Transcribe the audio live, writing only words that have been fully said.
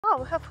Oh,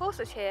 we have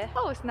horses here.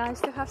 Oh, it's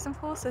nice to have some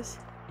horses.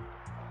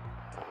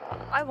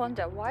 I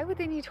wonder, why would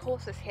they need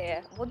horses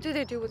here? What do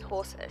they do with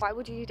horses? Why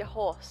would you need a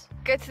horse?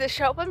 Go to the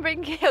shop and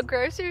bring your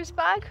groceries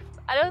back?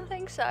 I don't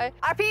think so.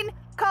 Arpin,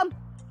 come!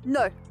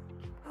 No.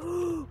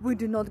 We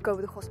do not go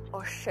with the horse.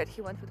 Oh shit,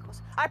 he went with the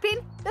horse.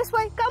 Arpin, this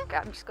way, come! Okay,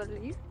 I'm just gonna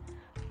leave.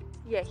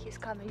 Yeah, he's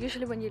coming.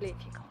 Usually when you leave,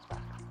 he comes back.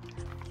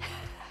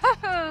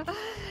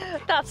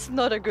 That's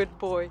not a good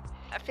boy.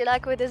 I feel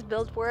like with this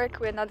build work,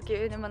 we're not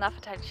giving him enough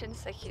attention,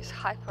 so he's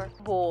hyper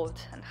bored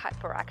and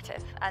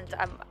hyperactive. And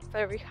I'm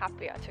very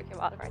happy I took him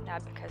out right now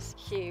because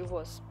he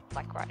was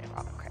like running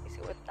around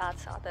crazy with that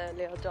other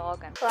little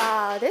dog. And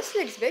wow, this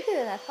looks bigger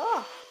than I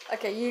thought.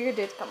 Okay, you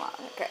did come out.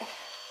 Okay.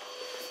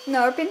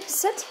 No, Arpin,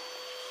 sit.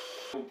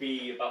 It will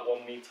be about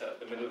 1 meter.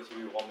 The middle of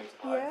you will be 1 meter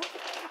high.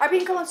 Yeah.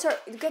 Arpin, come on, sir.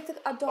 Get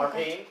a dog.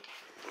 Arpin.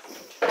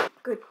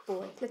 Good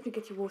boy. Let me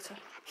get you water.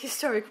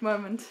 Historic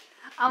moment.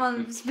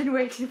 Aman's been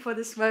waiting for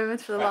this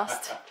moment for the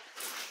last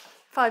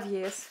 5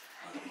 years.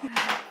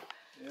 Yeah.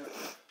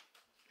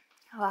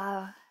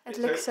 Wow, it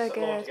looks so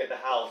good. To get the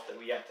house that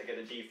we have to get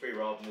the G3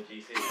 rather than the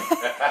GC.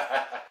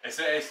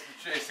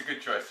 It's a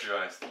good choice, to be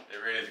honest.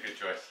 It really is a good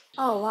choice.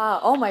 Oh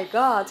wow, oh my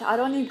god, I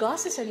don't need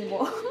glasses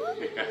anymore.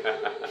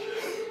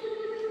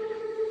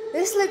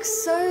 This looks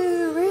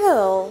so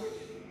real.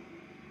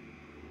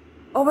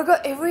 Oh my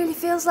god, it really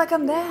feels like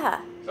I'm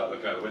there. It's like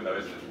looking out the window,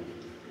 isn't it?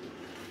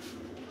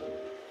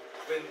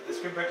 The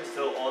screen protector is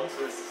still on,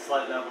 so there's a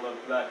slight level of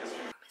blur. I'm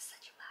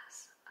such a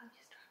mess. I'm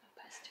just trying my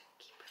best to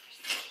keep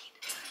everything clean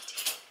and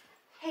tidy.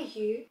 Hey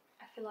you.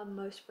 I feel I'm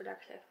most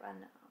productive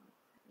when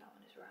no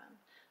one is around.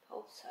 But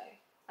also,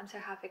 I'm so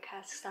happy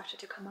cats started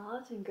to come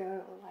out and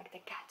go like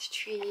the cat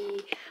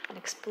tree and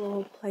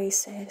explore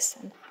places.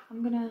 And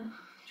I'm gonna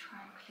try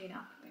and clean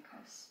up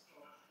because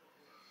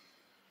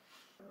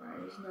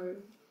there is no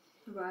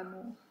rhyme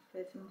or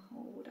rhythm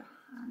or order,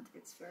 and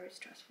it's very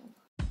stressful.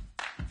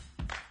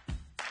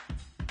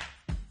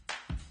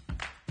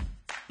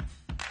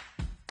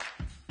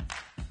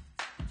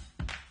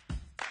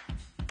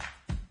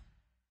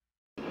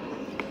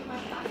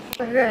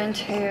 We're going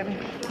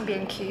to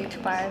B&Q to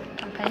buy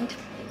some paint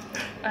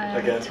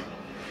and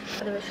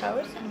for the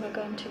showers, and we're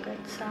going to get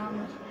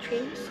some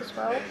trees as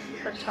well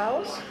for the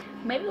towels.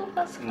 Maybe we'll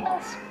buy something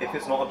else. If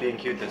it's not a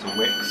B&Q, there's a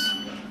Wix.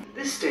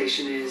 This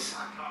station is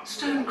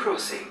Stone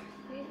Crossing.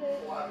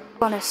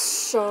 One is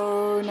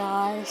so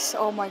nice.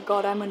 Oh my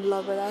god, I'm in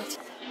love with that.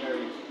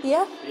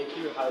 Yeah?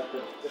 B&Q had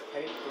the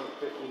paint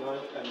for 59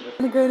 and the...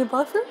 Wanna go in the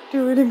bathroom? Do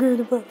you wanna go in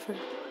the bathroom?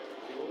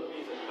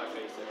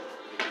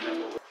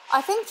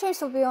 I think trees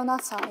will be on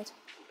that side.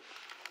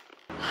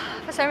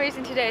 For some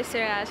reason today is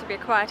turning out to be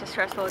quite a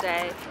stressful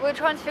day. We're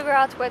trying to figure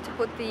out where to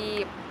put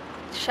the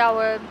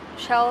shower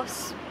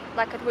shelves,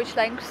 like at which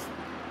length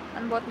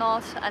and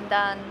whatnot, and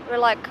then we're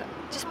like,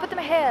 just put them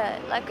here.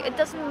 Like it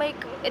doesn't make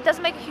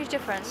a huge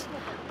difference.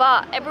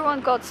 But everyone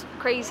got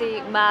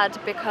crazy mad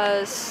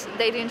because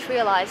they didn't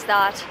realize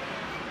that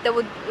there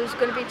was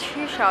going to be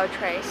 2 shower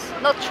trays,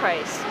 not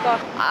trays.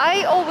 But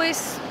I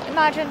always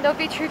imagined there would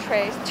be 2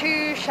 trays,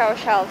 2 shower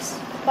shelves.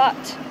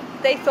 But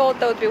they thought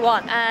there would be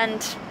 1,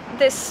 and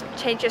this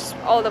changes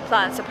all the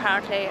plans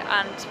apparently.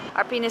 And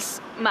Arpin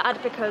is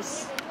mad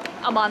because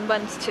Aman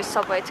went to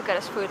Subway to get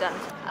us food,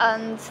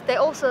 and they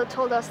also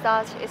told us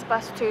that it's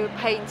best to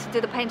do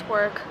the paint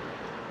work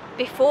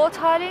before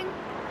tiling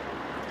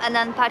and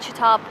then patch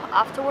it up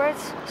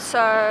afterwards.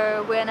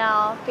 So we're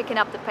now picking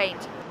up the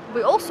paint.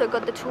 We also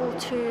got the tool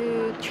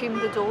to trim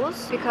the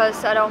doors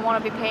because I don't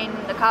want to be paying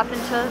the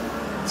carpenter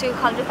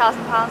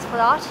 £200,000 for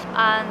that.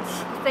 And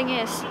the thing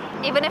is,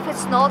 even if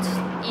it's not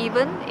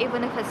even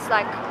if it's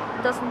like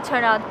doesn't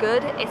turn out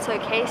good, it's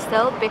okay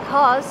still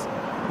because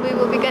we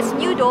will be getting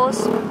new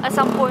doors at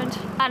some point,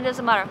 and it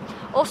doesn't matter.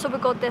 Also, we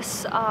got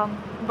this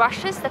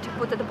brushes that you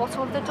put at the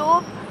bottom of the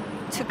door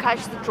to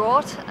catch the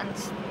drought, and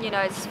you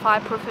know it's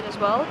fireproofing as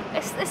well.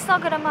 It's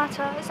not gonna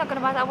matter. It's not gonna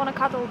matter. I want to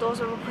cut all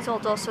doors or put all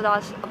doors so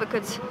that we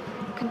could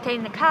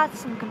contain the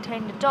cats and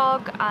contain the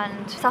dog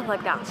and stuff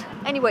like that.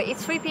 Anyway,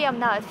 it's 3 p.m.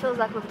 now. It feels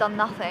like we've done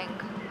nothing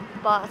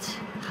but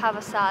have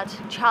a sad,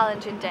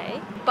 challenging day.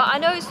 But I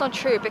know it's not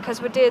true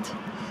because we did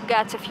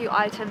get a few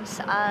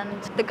items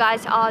and the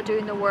guys are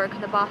doing the work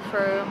in the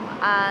bathroom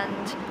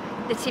and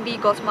the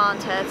TV got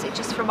mounted. It's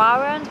just from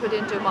our end we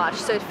didn't do much,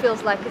 so it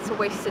feels like it's a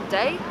wasted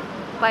day,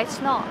 but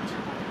it's not.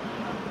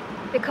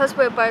 Because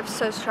we're both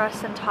so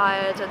stressed and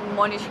tired, and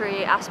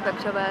monetary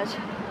aspect of it,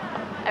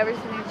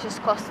 everything is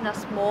just costing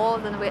us more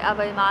than we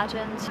ever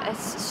imagined.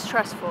 It's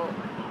stressful.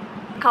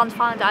 Can't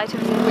find the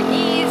items that we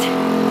need,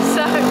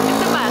 so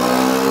it's a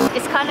mess.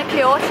 It's kind of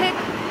chaotic,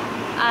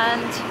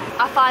 and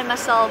I find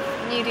myself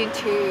needing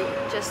to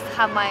just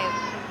have my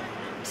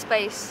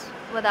space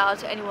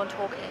without anyone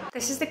talking.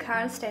 This is the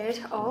current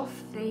state of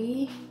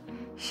the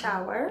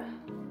shower.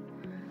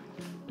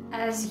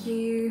 As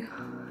you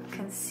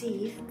can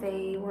see,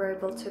 they were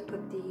able to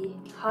put the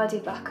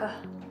Hardybacker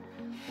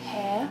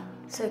here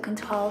so you can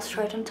tile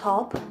straight on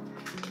top.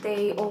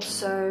 They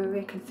also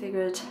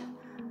reconfigured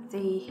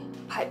the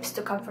pipes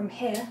to come from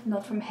here,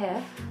 not from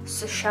here.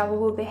 So shower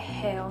will be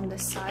here on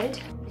this side.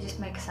 It just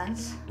makes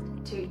sense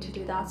to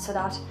do that so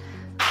that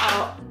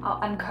our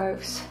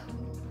alcoves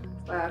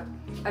were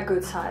a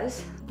good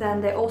size.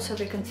 Then they also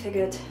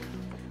reconfigured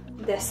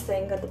this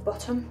thing at the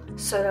bottom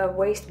so the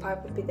waste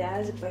pipe would be there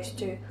as opposed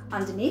to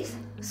underneath,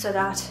 so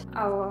that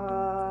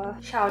our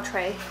shower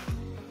tray,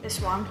 this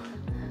one,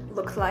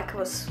 looked like it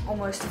was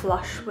almost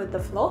flush with the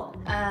floor.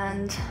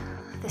 And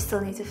they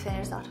still need to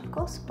finish that, of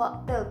course,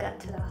 but they'll get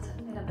to that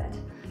in a bit.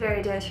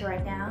 Very dirty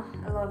right now,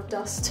 a lot of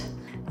dust.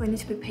 We need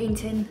to be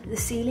painting the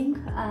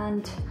ceiling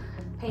and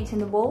painting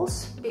the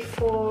walls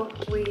before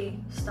we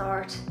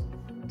start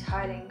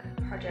tiling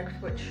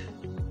project, which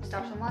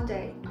starts on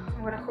Monday.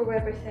 I'm gonna cover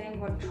everything, I'm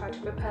gonna try to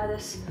prepare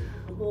this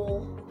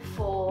wall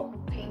for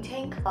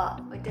painting,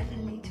 but we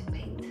definitely need to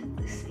paint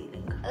the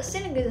ceiling. The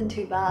ceiling isn't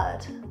too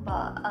bad,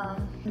 but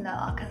no,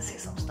 I can see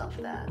some stuff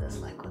there that's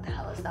like, what the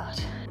hell is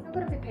that? I'm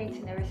gonna be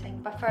painting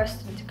everything, but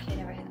first I need to clean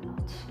everything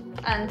out.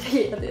 And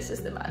yeah, this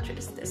is the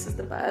mattress, this is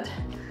the bed.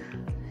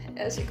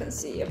 As you can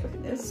see,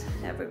 everything is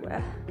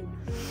everywhere.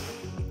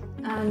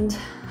 And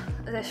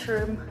this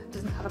room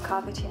doesn't have a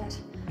carpet yet.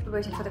 We're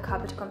waiting for the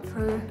carpet to come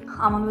through.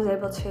 Aman was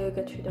able to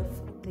get rid of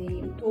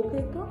the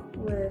wallpaper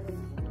with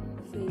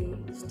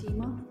the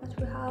steamer that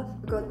we have.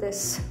 We got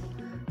this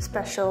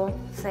special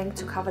thing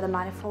to cover the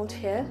manifold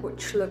here,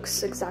 which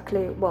looks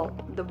exactly, well,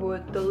 the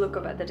wood, the look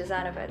of it, the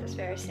design of it is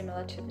very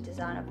similar to the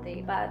design of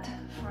the bed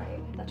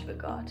frame that we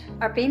got.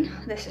 Arpin,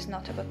 this is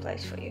not a good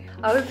place for you.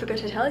 Oh, I forgot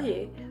to tell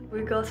you,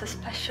 we got a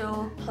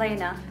special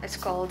planer, it's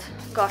called.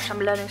 Gosh, I'm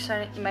learning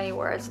so many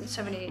words and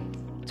so many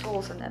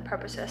tools and their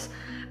purposes.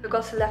 We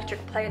got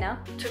electric planer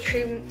to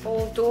trim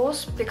all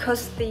doors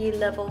because the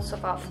levels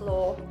of our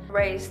floor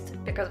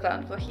raised because of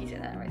our floor heating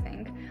and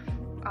everything.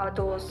 Our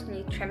doors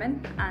need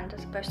trimming, and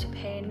as opposed to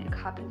paying a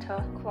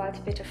carpenter quite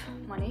a bit of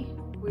money,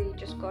 we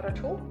just got a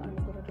tool and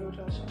we're gonna do it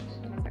ourselves.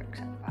 I'm very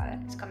excited about it.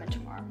 It's coming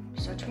tomorrow.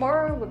 So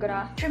tomorrow we're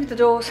gonna trim the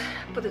doors,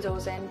 put the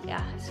doors in.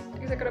 Yeah,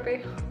 things are gonna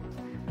be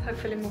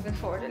hopefully moving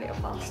forward a little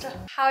faster.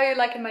 How are you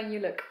liking my new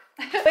look?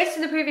 Based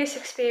on the previous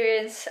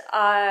experience,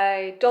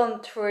 I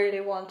don't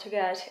really want to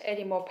get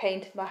any more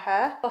paint in my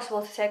hair.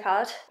 Possible to take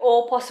out,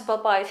 or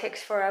possible but it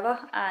takes forever,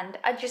 and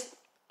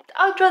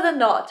I'd rather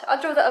not.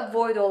 I'd rather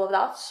avoid all of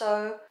that.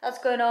 So that's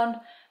going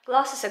on.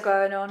 Glasses are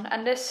going on,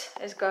 and this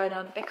is going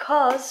on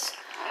because,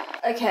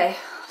 okay,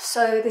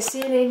 so the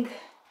ceiling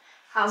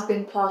has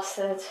been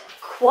plastered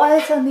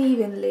quite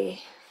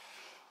unevenly.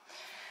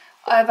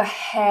 Over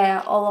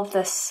here, all of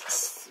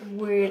this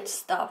weird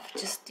stuff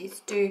just needs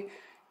to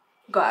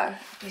go.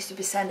 It needs to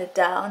be sanded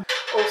down.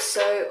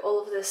 Also,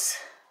 all of this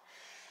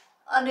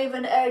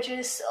uneven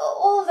edges,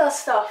 all of that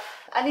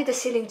stuff. I need the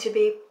ceiling to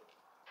be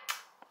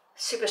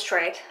super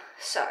straight.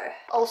 So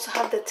also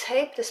have the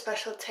tape, the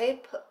special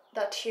tape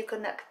that you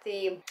connect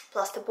the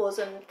plasterboards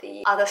and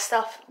the other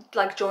stuff,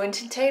 like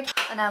jointing tape.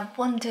 And I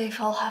wonder if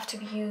I'll have to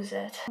use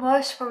it.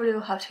 Most probably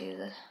will have to use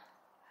it,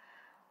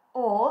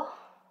 or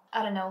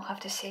I don't know, we'll have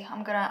to see.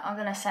 I'm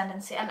gonna sand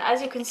and see. And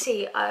as you can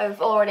see, I've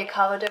already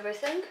covered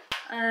everything,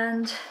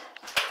 and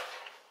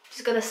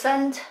just gonna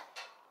sand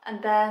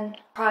and then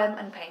prime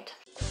and paint.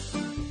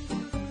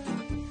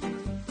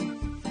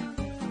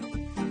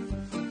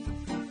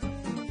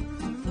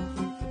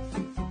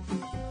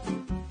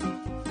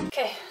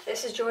 Okay,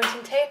 this is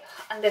jointing tape,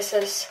 and this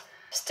is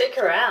stick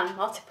around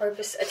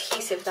multi-purpose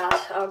adhesive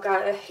that our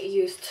guy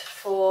used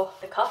for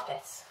the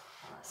carpets.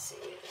 Let's see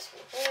if this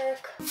will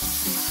work.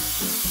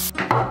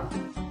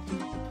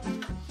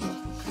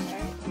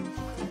 Okay.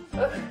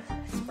 Oh,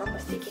 it's proper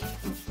sticky.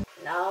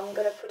 Now I'm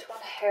gonna put one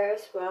here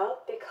as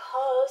well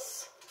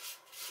because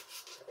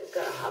we're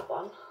gonna have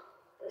one.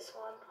 This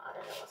one, I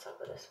don't know what's up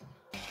with this one.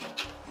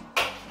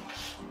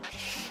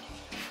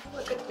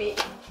 Look at me.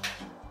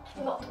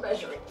 Not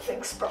measuring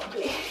things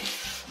properly.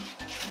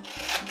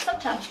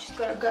 Sometimes you just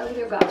gotta go with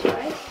your gut,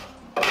 right?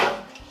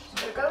 Just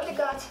gotta go with your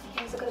gut,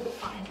 things are gonna be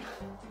fine.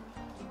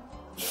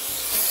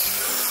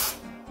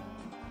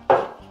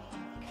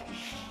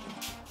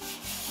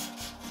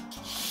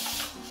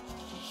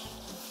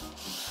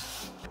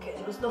 Okay,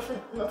 there was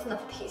not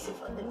enough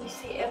adhesive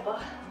underneath here,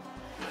 but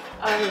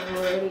I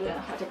really don't know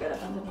how to get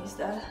it underneath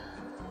there.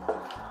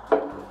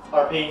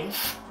 Arpin.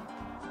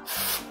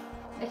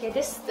 Okay,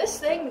 this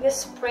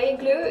spray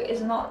glue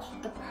is not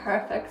the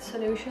perfect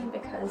solution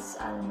because,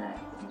 I don't know,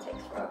 it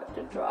takes forever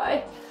to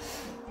dry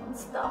and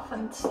stuff,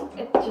 and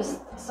it just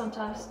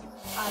sometimes,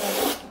 I don't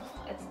know,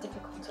 it's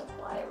difficult to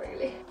apply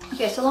really.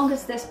 Okay, so long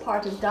as this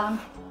part is done,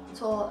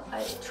 that's all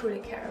I truly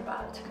care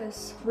about,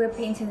 because we're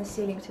painting the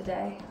ceiling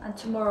today and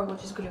tomorrow we'll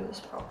just glue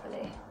this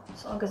properly.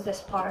 As long as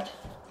this part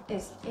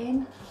is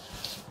in,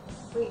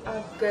 we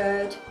are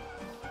good.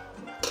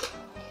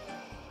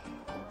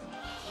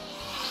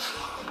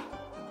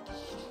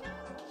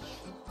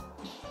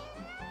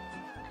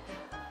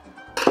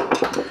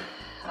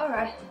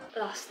 Alright,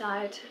 last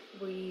night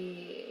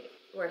we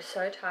were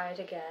so tired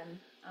again.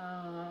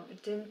 We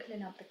didn't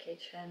clean up the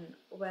kitchen,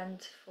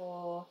 went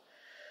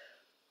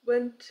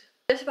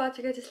Just about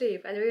to go to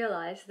sleep and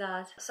realized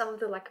that some of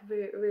the like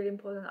really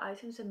important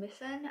items are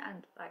missing,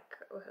 and like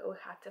we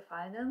had to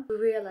find them. We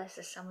realized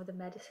that some of the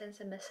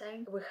medicines are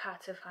missing. We had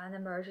to find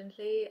them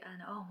urgently,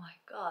 and oh my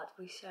god,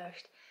 we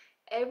searched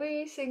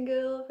every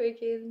single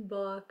freaking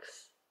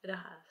box in the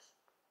house.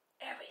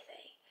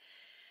 Everything.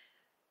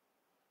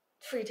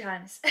 3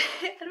 times.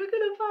 And we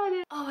couldn't find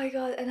it. Oh my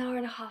god, an hour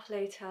and a half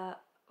later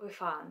we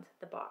found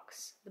the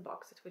box that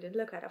we didn't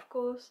look at, of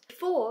course.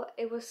 Before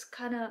it was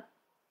kind of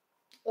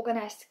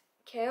organized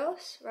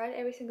chaos, right?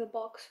 Every single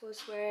box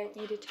was where it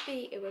needed to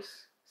be. It was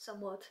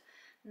somewhat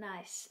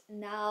nice.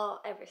 Now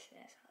everything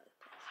is all over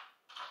the place.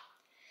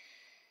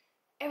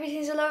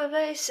 Everything's all over the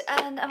place,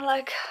 and I'm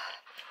like,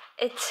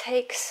 it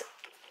takes,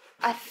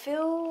 I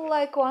feel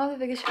like one of the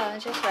biggest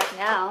challenges right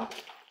now,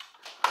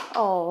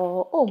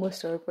 oh,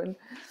 almost open.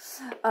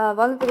 One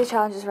of the biggest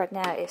challenges right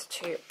now is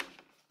to,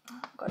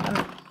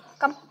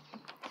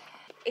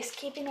 is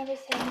keeping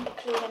everything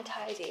clean and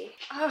tidy.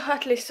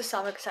 At least to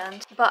some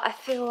extent. But I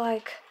feel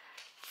like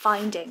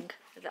finding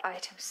the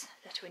items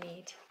that we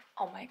need,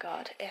 oh my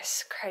god,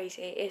 is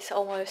crazy. It's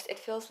almost, it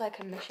feels like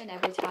a mission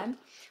every time.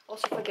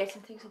 Also for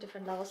getting things on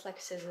different levels like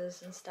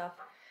scissors and stuff,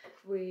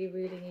 we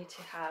really need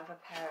to have a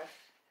pair of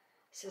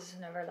scissors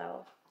on every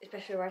level.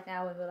 Especially right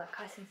now when we're like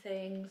cutting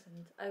things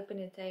and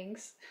opening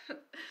things.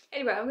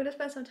 Anyway, I'm gonna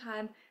spend some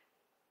time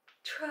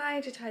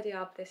trying to tidy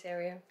up this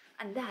area.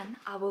 And then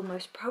I will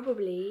most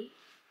probably,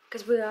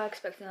 because we are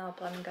expecting our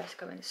plumbing guys to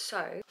come in,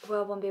 so we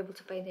won't be able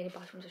to paint any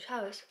bathrooms or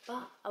showers,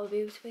 but I will be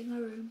able to paint my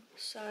room.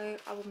 So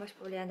I will most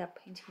probably end up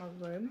painting my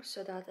room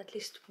so that at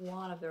least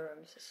one of the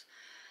rooms is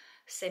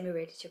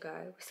semi-ready to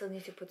go. We still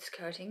need to put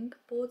skirting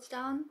boards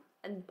down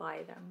and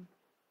buy them.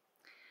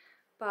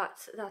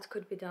 But that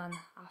could be done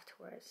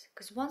afterwards.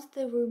 Because once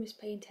the room is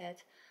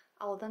painted,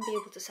 I will then be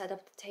able to set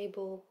up the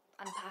table,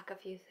 unpack a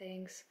few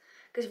things.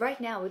 Because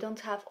right now we don't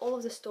have all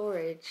of the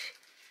storage.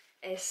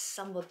 Is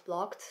somewhat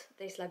blocked.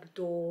 There's like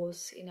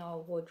doors in our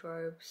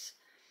wardrobes.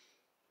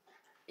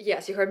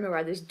 Yes, you heard me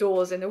right, there's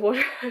doors in the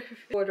wardrobe.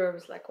 The wardrobe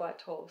is like quite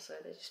tall, so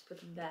they just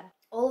put them there.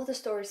 All of the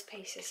storage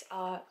spaces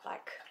are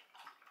like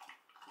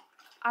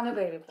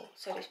unavailable,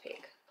 so to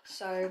speak.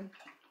 So,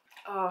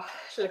 oh,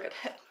 look at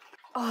it.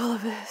 All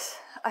of this.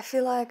 I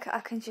feel like I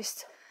can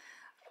just,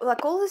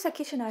 like all these are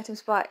kitchen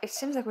items, but it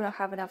seems like we don't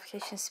have enough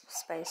kitchen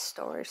space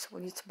storage, so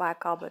we need to buy a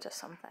cupboard or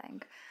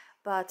something.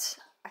 But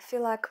I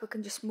feel like we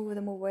can just move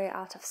them away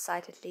out of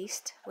sight at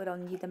least. We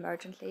don't need them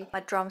urgently.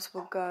 My drums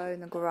will go in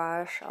the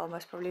garage. I'll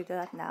most probably do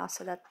that now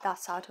so that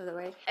that's out of the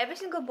way. Every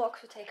single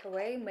box we take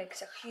away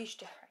makes a huge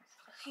difference.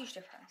 A huge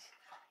difference.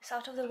 It's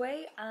out of the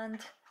way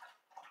and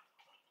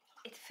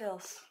it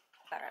feels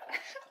better.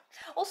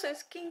 Also,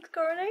 it's King's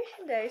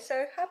Coronation Day,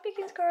 so happy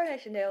King's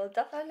Coronation Day. I'll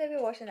definitely be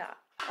watching that.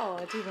 Oh,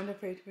 do you want to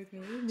paint with me?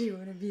 Do you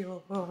want to be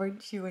all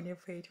orange? Do you want to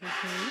paint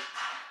with me?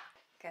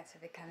 Guys are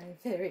becoming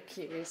very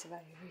curious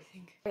about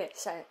everything. Okay,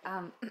 so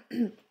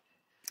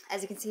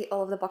as you can see,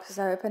 all of the boxes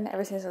are open,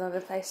 everything's all over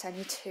the place. So I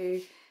need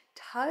to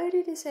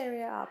tidy this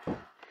area up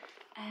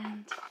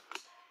and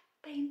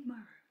paint my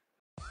room.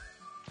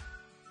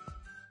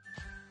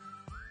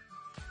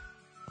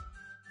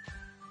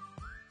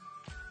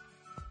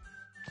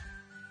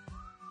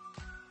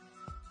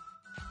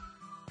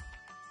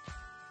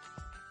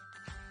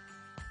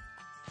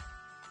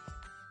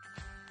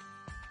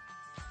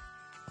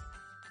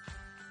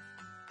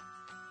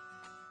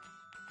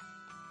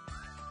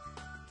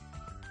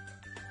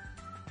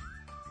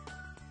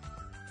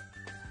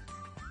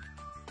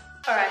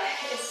 Alright,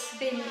 it's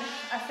been,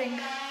 I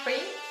think, three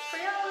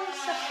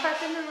hours of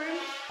prepping the room.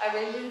 I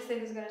really didn't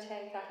think it was going to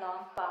take that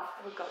long, but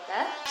we got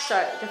there.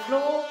 So, the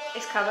floor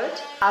is covered,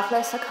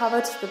 outlets are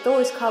covered, the door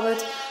is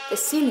covered, the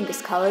ceiling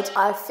is covered.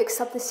 I fixed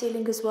up the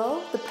ceiling as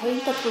well, the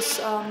paint that was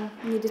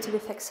needed to be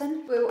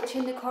fixing. We're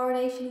watching the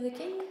coronation of the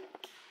king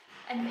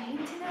and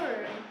painting the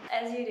room,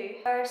 as you do.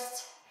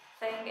 First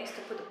thing is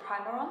to put the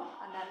primer on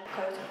and then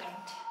coat the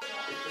paint.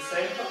 It's the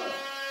same colour.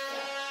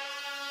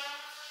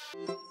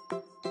 Yeah.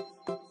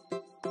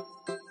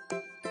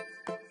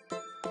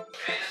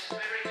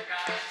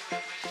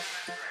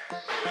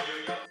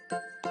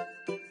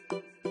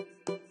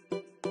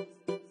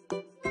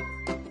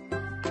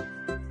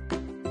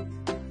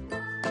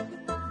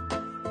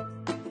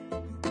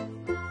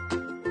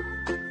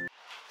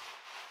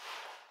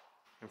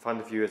 In front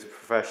of you as a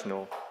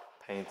professional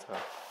painter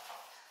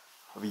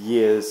of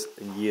years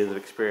and years of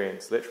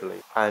experience, literally.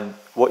 And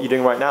what you're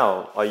doing right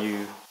now, are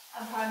you...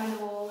 I'm priming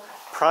the wall.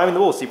 Priming the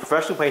wall. See,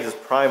 professional painters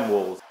prime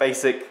walls.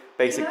 Basic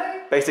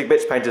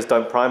bitch painters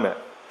don't prime it.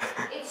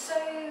 It's so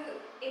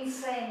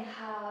insane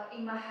how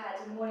in my head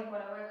in the morning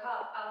when I woke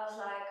up, I was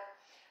like,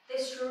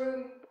 this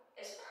room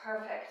is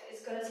perfect.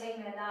 It's gonna take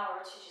me an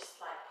hour to just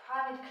like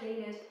prime it,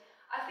 clean it.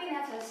 I've been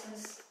at it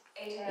since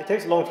 8 AM. It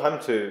takes a long time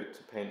to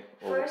paint.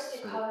 First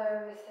you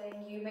cover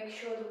everything, you make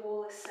sure the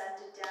wall is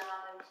sanded down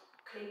and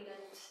clean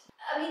and...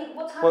 I mean,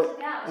 what time is it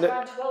now? It's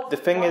around 12. The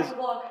thing is...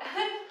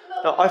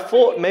 No, I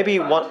thought maybe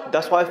one.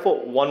 That's why I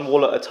thought one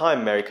wall at a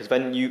time, Mary. Because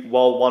then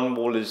while one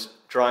wall is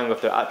drying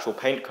with the actual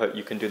paint coat,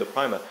 you can do the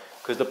primer.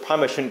 because the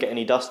primer shouldn't get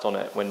any dust on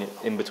it when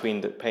in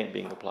between the paint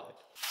being applied.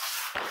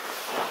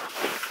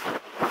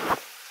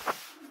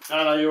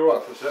 No, you're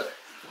right for a sec.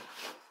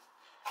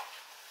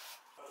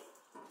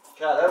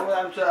 Okay, then we'll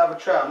have to have a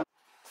tram.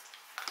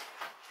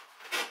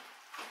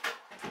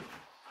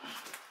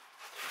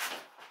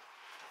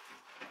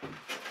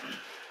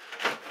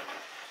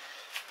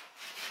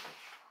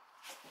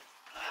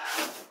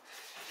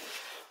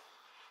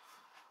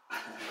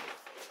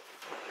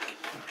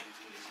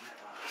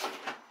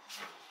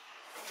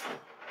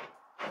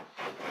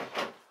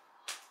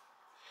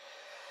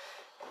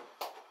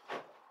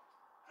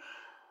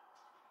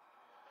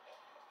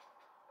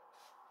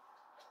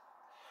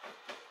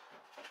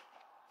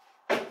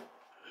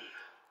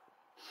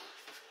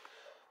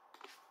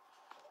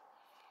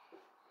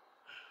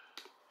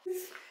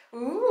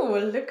 Ooh,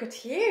 look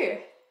at you.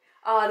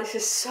 Oh, this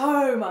is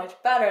so much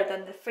better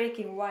than the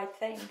freaking white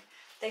thing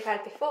they've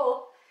had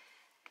before.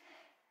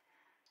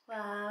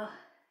 Wow.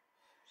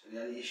 So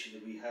the only issue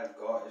that we have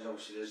got is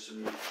obviously there's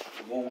some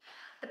warm.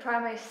 The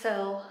primer is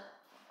still,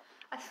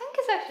 I think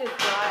it's actually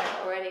dry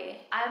already.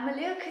 I'm a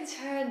little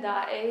concerned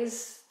that it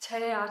is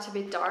turning out to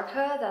be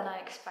darker than I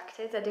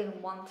expected. I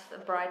didn't want a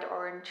bright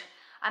orange.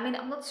 I mean,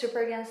 I'm not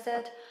super against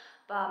it,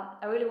 but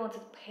I really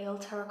wanted pale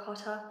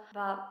terracotta.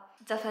 But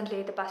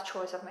definitely the best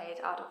choice I've made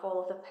out of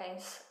all of the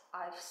paints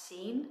I've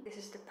seen. This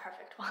is the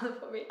perfect one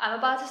for me. I'm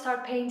about to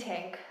start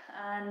painting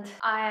and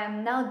I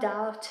am now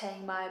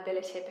doubting my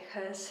ability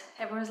because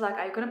everyone's like,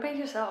 are you gonna paint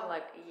yourself? I'm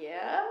like,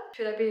 yeah.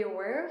 Should I be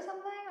aware of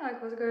something?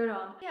 Like, what's going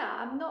on? Yeah,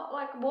 I'm not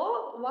like,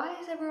 what? Why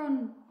is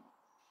everyone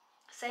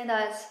saying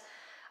that it's,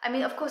 I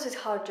mean, of course it's a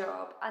hard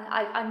job and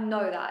I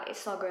know that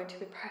it's not going to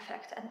be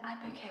perfect and I'm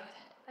okay with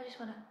it. I just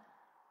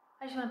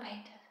wanna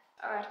paint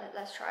it. Alright,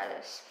 let's try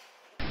this.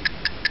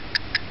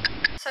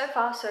 So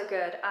far so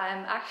good.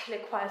 I'm actually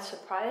quite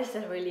surprised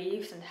and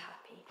relieved and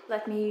happy.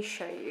 Let me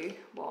show you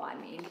what I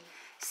mean.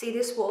 See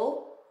this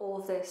wall?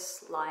 All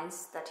these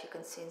lines that you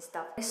can see and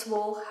stuff. This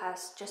wall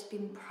has just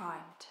been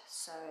primed,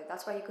 so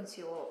that's why you can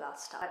see all of that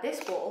stuff. But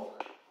this wall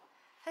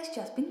has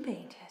just been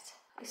painted.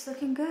 It's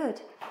looking good.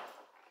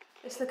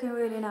 It's looking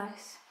really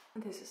nice.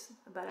 This is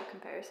a better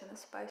comparison, I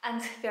suppose.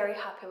 And very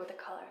happy with the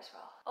color as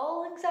well.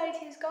 All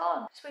anxiety is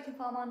gone. Just waiting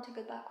for my mom to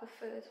get back with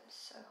food. I'm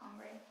so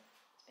hungry.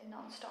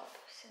 Non-stop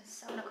since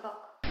 7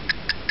 o'clock.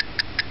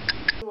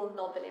 You will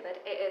not believe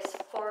it. It is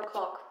 4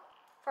 o'clock.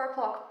 4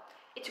 o'clock.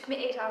 It took me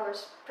 8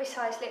 hours.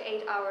 Precisely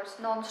 8 hours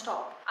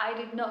non-stop. I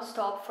did not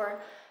stop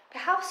for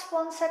perhaps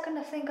 1 second.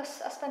 I think I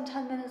spent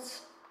 10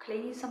 minutes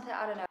cleaning something.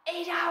 I don't know.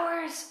 8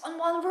 hours on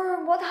one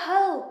room. What the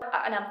hell?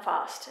 And I'm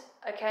fast.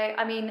 Okay.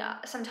 I mean,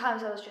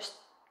 sometimes I was just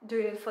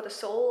doing it for the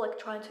soul, like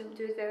trying to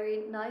do it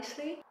very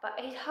nicely. But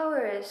 8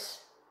 hours,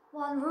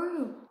 one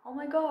room. Oh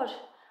my god.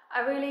 I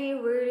really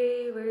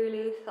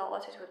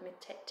thought it would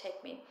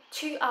take me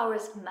 2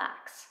 hours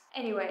max.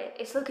 Anyway,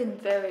 it's looking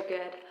very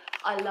good.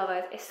 I love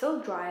it. It's still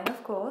drying,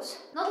 of course.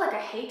 Not like I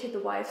hated the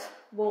white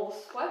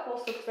walls. White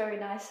walls look very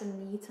nice and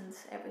neat and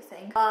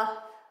everything. I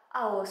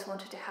always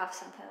wanted to have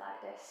something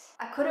like this.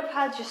 I could have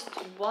had just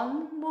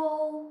one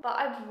wall, but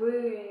I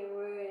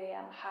really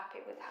am happy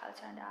with how it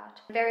turned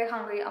out. I'm very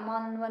hungry.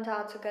 Aman went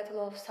out to get a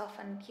lot of stuff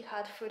and he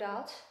had food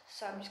out.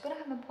 So I'm just gonna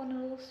have my pot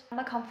noodles,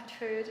 my comfort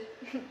food.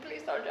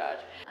 Please don't judge.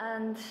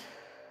 And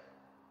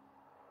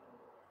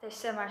there's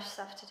so much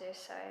stuff to do,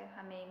 so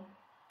I mean,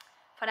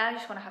 for now I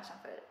just wanna have some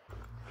food.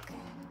 Okay.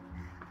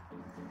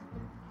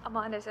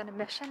 Aman is on a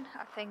mission.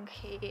 I think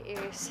he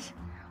is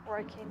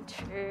working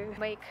to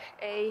make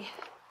a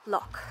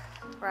lock,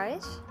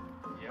 right?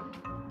 Yep.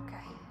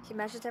 Okay. He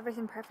measured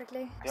everything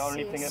perfectly. The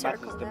only thing that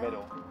matters is the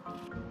middle.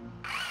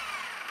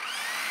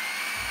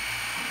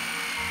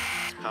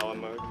 It's power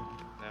mode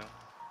now.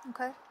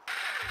 Okay.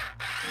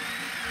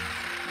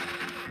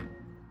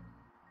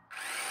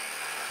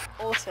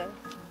 Awesome.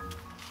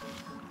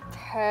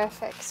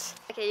 Perfect.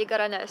 Okay, you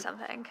gotta know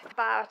something.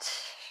 About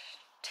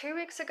 2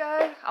 weeks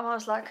ago, I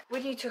was like, we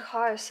need to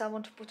hire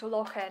someone to put a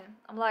lock in.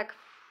 I'm like,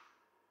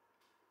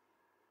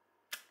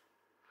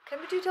 can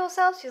we do it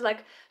ourselves? She's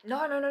like,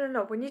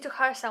 no, we need to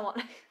hire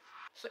someone.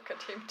 Look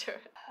at him do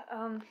it.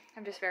 I'm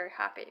just very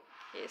happy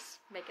he's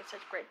making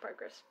such great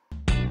progress.